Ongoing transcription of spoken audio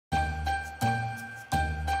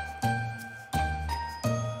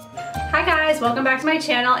Hi guys, welcome back to my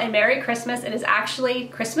channel and Merry Christmas. It is actually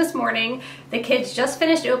Christmas morning. The kids just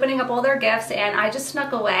finished opening up all their gifts and I just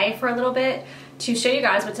snuck away for a little bit to show you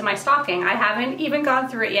guys what's in my stocking. I haven't even gone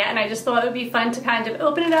through it yet and I just thought it would be fun to kind of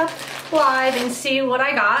open it up live and see what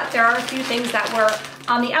I got. There are a few things that were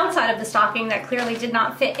on the outside of the stocking that clearly did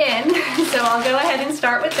not fit in, so I'll go ahead and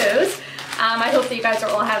start with those. I hope that you guys are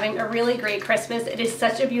all having a really great Christmas. It is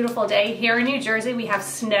such a beautiful day. Here in New Jersey, we have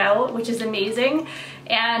snow, which is amazing.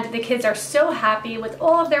 And the kids are so happy with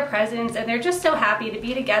all of their presents and they're just so happy to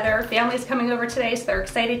be together. Family's coming over today, so they're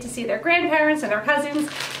excited to see their grandparents and their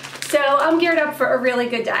cousins. So I'm geared up for a really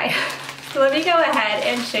good day. So let me go ahead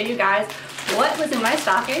and show you guys what was in my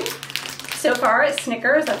stocking. So far, it's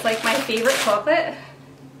Snickers. That's like my favorite chocolate.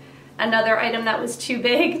 Another item that was too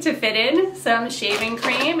big to fit in, some shaving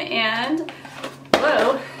cream and,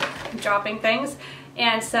 whoa, I'm dropping things,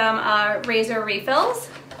 and some razor refills.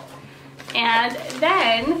 And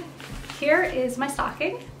then here is my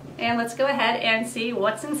stocking, and let's go ahead and see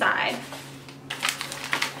what's inside.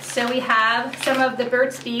 So we have some of the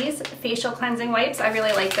Burt's Bees facial cleansing wipes. I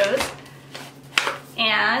really like those.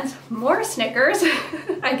 And more Snickers.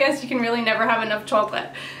 I guess you can really never have enough chocolate,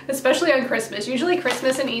 especially on Christmas. Usually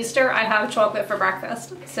Christmas and Easter, I have chocolate for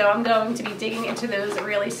breakfast. So I'm going to be digging into those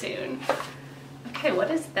really soon. Okay, what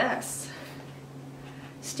is this?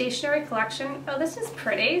 Stationery collection. Oh, this is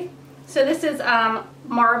pretty. So this is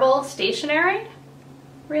marble stationery.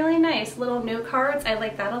 Really nice. Little note cards. I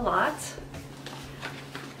like that a lot.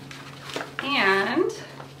 And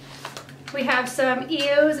we have some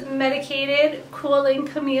EOS Medicated Cooling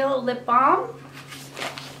Camille Lip Balm.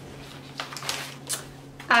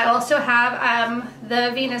 I also have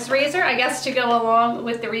the Venus Razor, I guess, to go along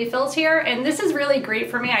with the refills here. And this is really great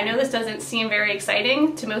for me. I know this doesn't seem very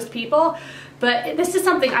exciting to most people, but this is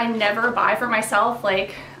something I never buy for myself.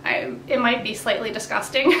 Like, it might be slightly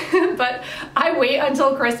disgusting, but I wait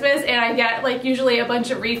until Christmas and I get like usually a bunch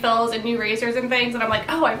of refills and new razors and things. And I'm like,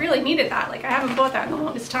 oh, I really needed that. Like, I haven't bought that in the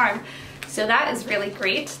longest time. So that is really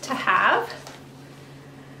great to have.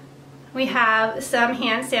 We have some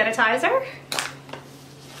hand sanitizer.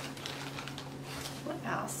 What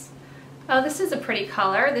else? Oh, this is a pretty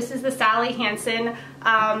color. This is the Sally Hansen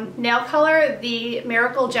nail color, the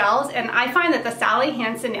Miracle Gels. And I find that the Sally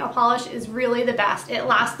Hansen nail polish is really the best. It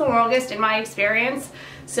lasts the longest in my experience.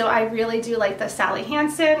 So I really do like the Sally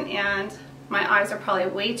Hansen, and my eyes are probably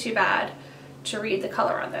way too bad to read the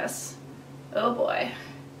color on this. Oh boy.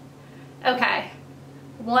 Okay,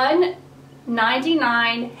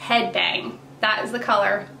 199 Headbang. That is the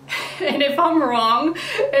color. And if I'm wrong,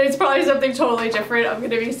 it's probably something totally different. I'm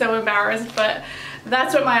gonna be so embarrassed, but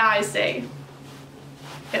that's what my eyes say.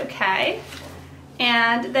 Okay,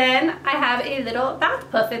 and then I have a little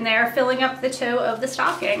bath puff in there filling up the toe of the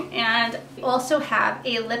stocking. And we also have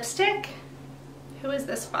a lipstick. Who is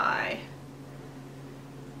this by?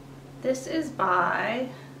 This is by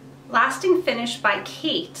Lasting Finish by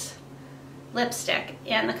Kate lipstick,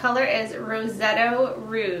 and the color is Rosetto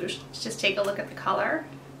Rouge. Let's just take a look at the color.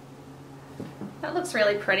 That looks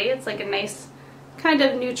really pretty. It's like a nice kind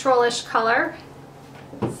of neutral-ish color.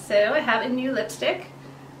 So I have a new lipstick.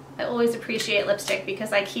 I always appreciate lipstick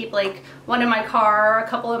because I keep like one in my car, a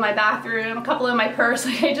couple in my bathroom, a couple in my purse.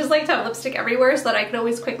 Like, I just like to have lipstick everywhere so that I can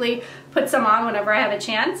always quickly put some on whenever I have a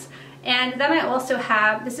chance. And then I also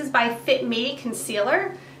have, this is by Fit Me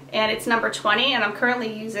Concealer, and it's number 20, and I'm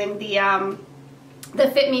currently using the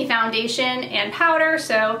Fit Me foundation and powder,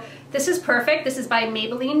 so this is perfect. This is by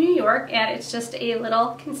Maybelline New York, and it's just a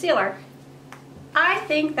little concealer. I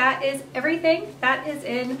think that is everything that is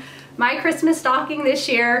in my Christmas stocking this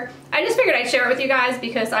year. I just figured I'd share it with you guys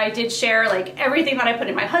because I did share like everything that I put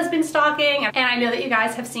in my husband's stocking, and I know that you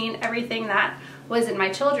guys have seen everything that was in my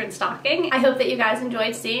children's stocking. I hope that you guys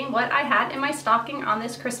enjoyed seeing what I had in my stocking on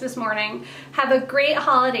this Christmas morning. Have a great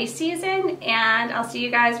holiday season, and I'll see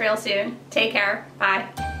you guys real soon. Take care. Bye.